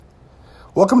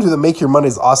Welcome to the Make Your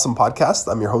Mondays Awesome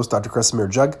podcast. I'm your host, Dr. Kresimir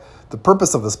Jug. The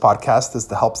purpose of this podcast is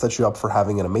to help set you up for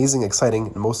having an amazing, exciting,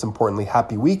 and most importantly,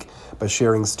 happy week by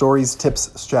sharing stories,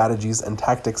 tips, strategies, and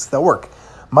tactics that work.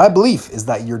 My belief is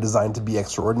that you're designed to be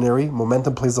extraordinary.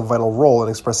 Momentum plays a vital role in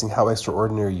expressing how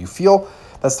extraordinary you feel.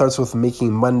 That starts with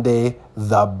making Monday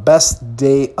the best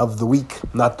day of the week,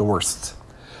 not the worst.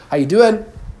 How you doing? In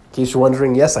case you're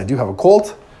wondering, yes, I do have a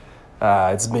cold.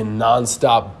 It's been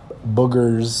nonstop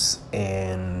boogers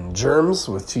and germs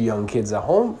with two young kids at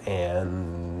home,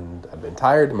 and I've been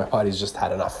tired and my body's just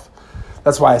had enough.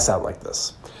 That's why I sound like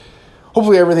this.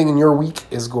 Hopefully everything in your week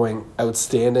is going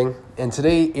outstanding, and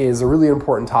today is a really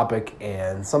important topic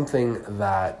and something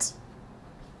that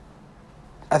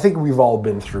I think we've all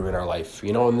been through in our life,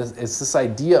 and it's this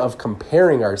idea of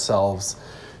comparing ourselves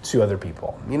to other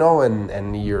people,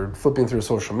 and you're flipping through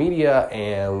social media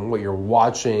and what you're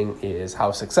watching is how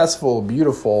successful,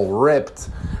 beautiful, ripped,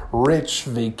 rich,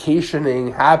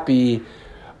 vacationing, happy,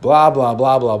 blah, blah,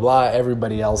 blah, blah, blah,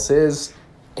 everybody else is.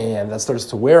 And that starts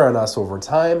to wear on us over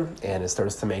time, and it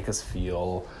starts to make us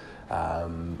feel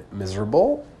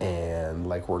miserable and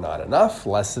like we're not enough,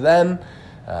 less than,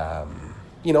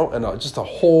 and just a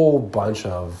whole bunch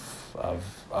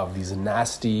of these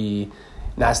nasty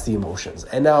emotions.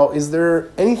 And now, is there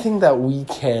anything that we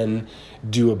can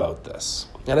do about this?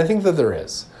 And I think that there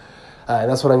is. And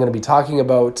that's what I'm going to be talking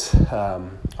about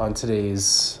on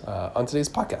today's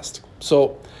podcast.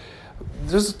 So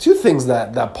there's two things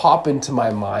that pop into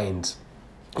my mind,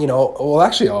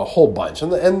 actually a whole bunch.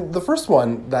 And the first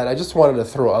one that I just wanted to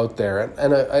throw out there,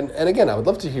 and again, I would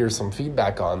love to hear some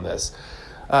feedback on this.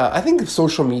 I think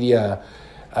social media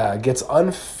gets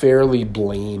unfairly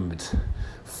blamed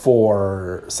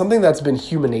for something that's been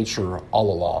human nature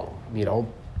all along,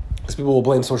 because people will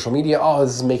blame social media. Oh,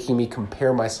 this is making me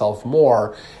compare myself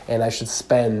more, and I should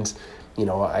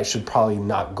I should probably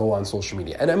not go on social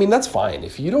media. And I mean, that's fine.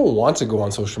 If you don't want to go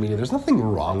on social media, there's nothing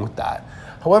wrong with that.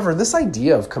 However, this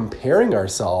idea of comparing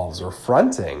ourselves or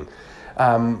fronting,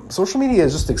 social media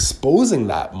is just exposing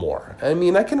that more. I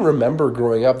mean, I can remember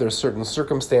growing up, there's certain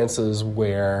circumstances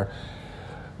where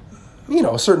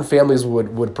certain families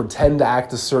would pretend to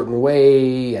act a certain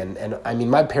way. And I mean,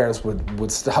 my parents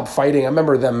would stop fighting. I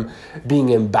remember them being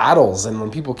in battles, and when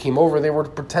people came over, they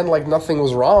would pretend like nothing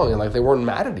was wrong and like they weren't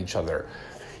mad at each other.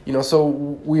 So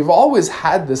we've always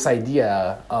had this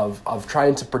idea of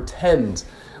trying to pretend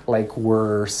like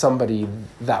we're somebody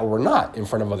that we're not in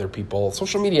front of other people.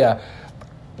 Social media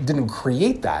didn't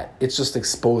create that. It's just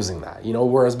exposing that,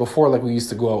 whereas before, like, we used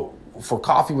to go out for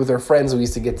coffee with our friends, we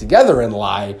used to get together and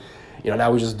lie.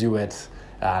 Now we just do it,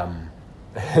 on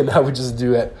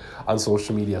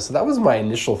social media. So that was my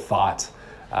initial thought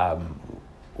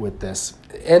with this.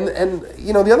 And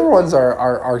the other ones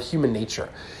are human nature.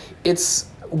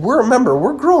 We're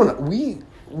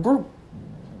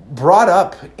brought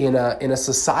up in a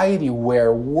society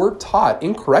where we're taught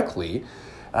incorrectly,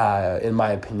 in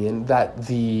my opinion, that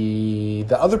the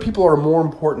other people are more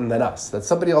important than us, that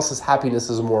somebody else's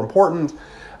happiness is more important.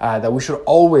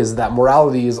 That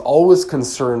morality is always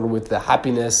concerned with the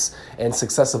happiness and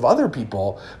success of other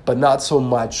people, but not so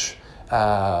much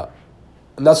for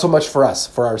us,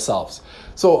 for ourselves.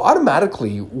 So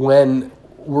automatically, when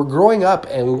we're growing up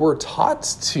and we're taught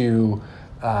to,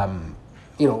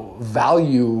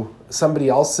 value somebody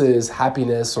else's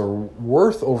happiness or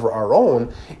worth over our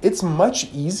own, it's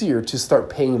much easier to start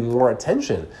paying more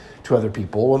attention to other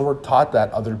people when we're taught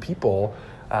that other people,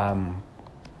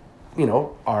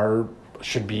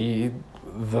 should be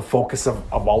the focus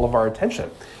of all of our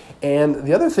attention. And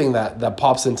the other thing that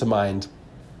pops into mind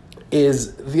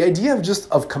is the idea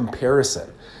of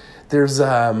comparison.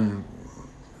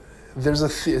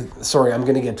 Sorry, I'm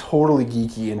going to get totally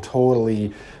geeky and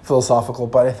totally philosophical,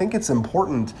 but I think it's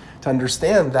important to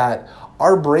understand that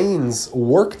our brains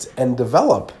worked and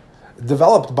developed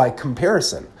by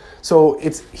comparison. So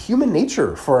it's human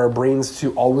nature for our brains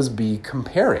to always be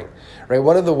comparing, right?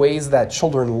 One of the ways that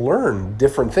children learn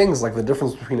different things, like the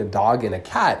difference between a dog and a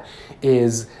cat,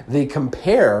 is they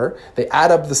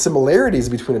add up the similarities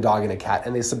between a dog and a cat,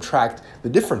 and they subtract the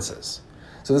differences.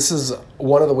 So this is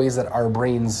one of the ways that our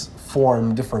brains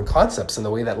form different concepts, and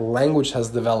the way that language has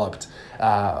developed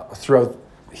throughout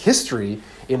history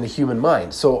in the human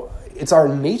mind. So it's our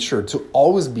nature to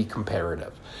always be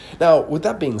comparative. Now, with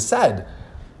that being said,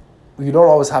 we don't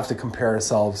always have to compare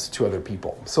ourselves to other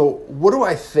people. So what do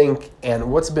I think,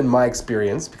 and what's been my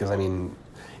experience? Because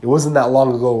it wasn't that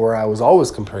long ago where I was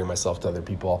always comparing myself to other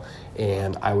people,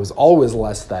 and I was always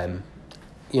less than.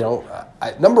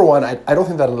 Number one, I don't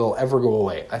think that it'll ever go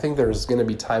away. I think there's going to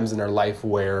be times in our life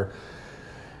where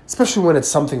especially when it's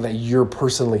something that you're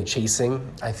personally chasing.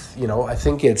 I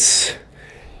think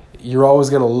you're always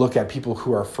going to look at people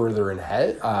who are further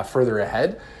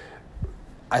ahead.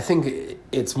 I think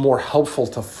it's more helpful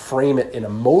to frame it in a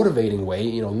motivating way.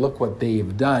 Look what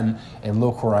they've done and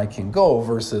look where I can go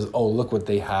versus, oh, look what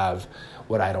they have,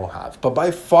 what I don't have. But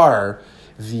by far,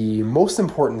 the most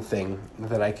important thing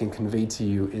that I can convey to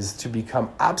you is to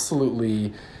become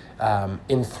absolutely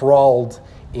enthralled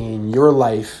in your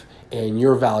life and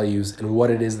your values and what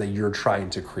it is that you're trying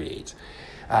to create.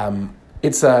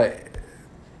 It's the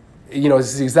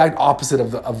exact opposite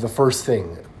of the first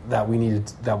thing that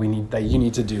you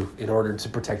need to do in order to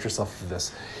protect yourself from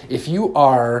this. If you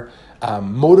are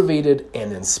motivated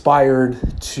and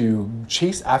inspired to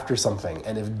chase after something,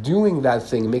 and if doing that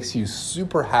thing makes you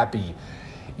super happy,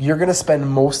 you're going to spend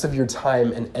most of your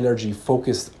time and energy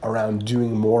focused around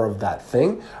doing more of that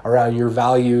thing, around your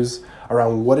values,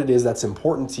 around what it is that's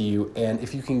important to you. And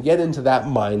if you can get into that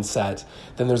mindset,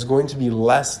 then there's going to be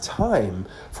less time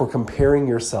for comparing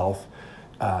yourself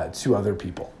to other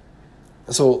people.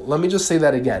 So let me just say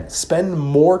that again. Spend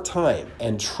more time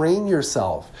and train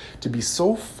yourself to be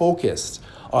so focused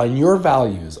on your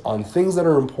values, on things that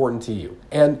are important to you.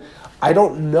 And I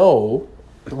don't know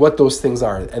what those things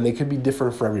are, and they could be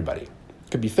different for everybody. It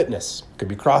could be fitness, could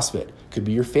be CrossFit, could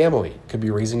be your family, could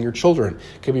be raising your children,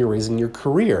 could be raising your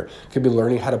career, could be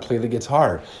learning how to play the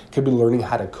guitar, could be learning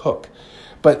how to cook.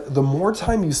 But the more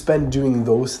time you spend doing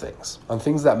those things, on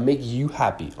things that make you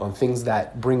happy, on things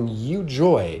that bring you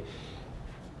joy,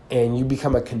 and you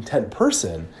become a content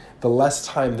person, the less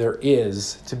time there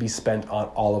is to be spent on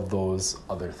all of those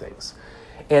other things.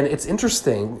 And it's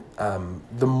interesting,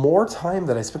 the more time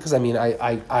that I spend, because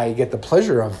I get the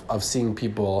pleasure of seeing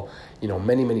people,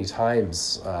 many, many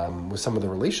times with some of the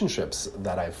relationships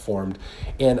that I've formed.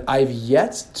 And I've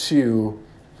yet to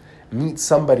meet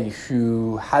somebody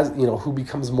who who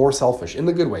becomes more selfish in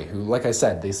the good way, who, like I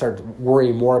said, they start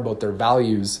worrying more about their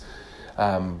values.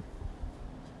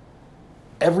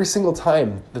 Every single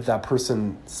time that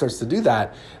person starts to do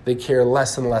that, they care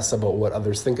less and less about what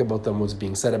others think about them, what's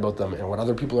being said about them, and what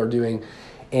other people are doing.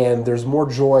 And there's more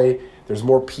joy, there's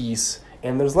more peace,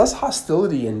 and there's less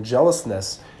hostility and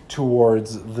jealousness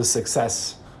towards the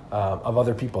success of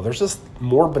other people. There's just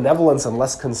more benevolence and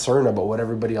less concern about what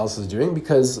everybody else is doing,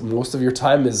 because most of your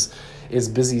time is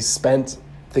busy spent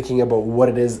thinking about what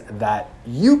it is that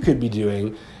you could be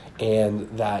doing and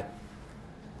that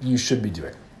you should be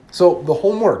doing. So the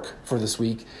homework for this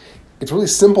week, it's really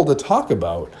simple to talk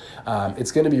about.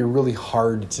 It's going to be really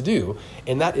hard to do.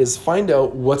 And that is find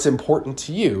out what's important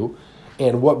to you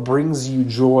and what brings you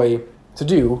joy to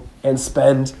do, and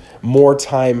spend more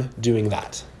time doing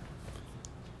that.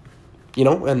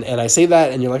 And I say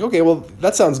that and you're like, okay, well,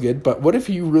 that sounds good. But what if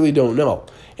you really don't know?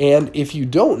 And if you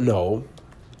don't know,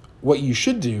 what you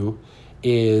should do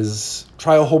is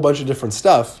try a whole bunch of different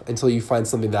stuff until you find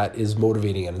something that is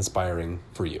motivating and inspiring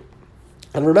for you.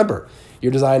 And remember,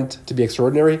 you're designed to be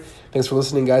extraordinary. Thanks for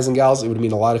listening, guys and gals. It would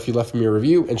mean a lot if you left me a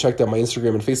review and checked out my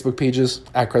Instagram and Facebook pages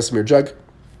 @CresimirJug.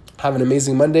 Have an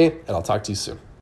amazing Monday, and I'll talk to you soon.